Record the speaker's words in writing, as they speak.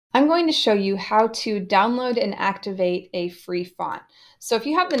I'm going to show you how to download and activate a free font. So if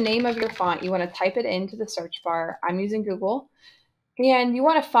you have the name of your font, you want to type it into the search bar. I'm using Google. And you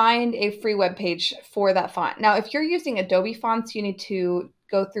want to find a free web page for that font. Now, if you're using Adobe fonts, you need to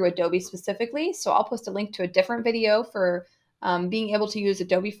go through Adobe specifically. So I'll post a link to a different video for being able to use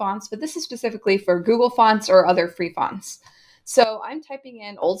Adobe fonts, but this is specifically for Google fonts or other free fonts. So I'm typing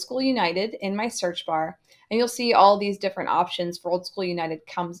in Old School United in my search bar, and you'll see all these different options for Old School United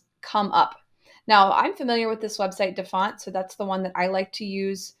come up. Now, I'm familiar with this website, DeFont, so that's the one that I like to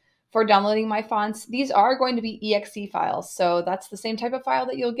use for downloading my fonts. These are going to be exe files, so that's the same type of file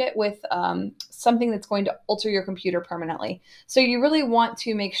that you'll get with something that's going to alter your computer permanently. So you really want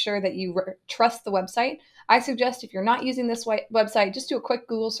to make sure that you trust the website. I suggest if you're not using this website, just do a quick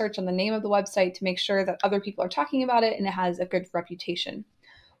Google search on the name of the website to make sure that other people are talking about it and it has a good reputation.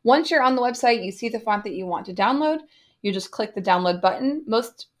 Once you're on the website, you see the font that you want to download. You just click the download button.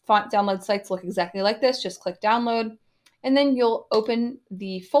 Most font download sites look exactly like this. Just click download, and then you'll open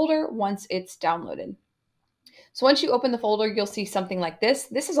the folder once it's downloaded. So once you open the folder, you'll see something like this.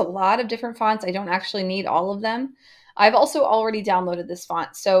 This is a lot of different fonts. I don't actually need all of them. I've also already downloaded this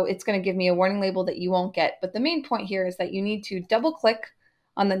font, so it's going to give me a warning label that you won't get. But the main point here is that you need to double click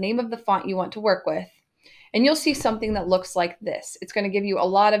on the name of the font you want to work with, and you'll see something that looks like this. It's going to give you a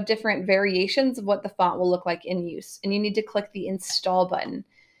lot of different variations of what the font will look like in use, and you need to click the install button.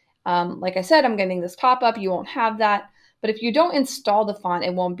 Like I said, I'm getting this pop-up. You won't have that. But if you don't install the font,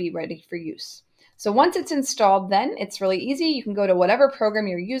 it won't be ready for use. So once it's installed, then it's really easy. You can go to whatever program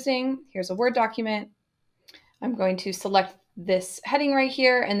you're using. Here's a Word document. I'm going to select this heading right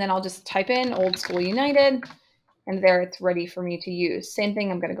here, and then I'll just type in Old School United, and there it's ready for me to use. Same thing,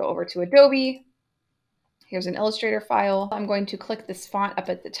 I'm going to go over to Adobe. Here's an Illustrator file. I'm going to click this font up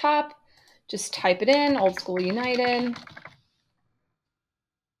at the top, just type it in, Old School United,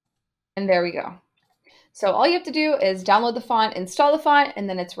 and there we go. So all you have to do is download the font, install the font, and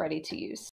then it's ready to use.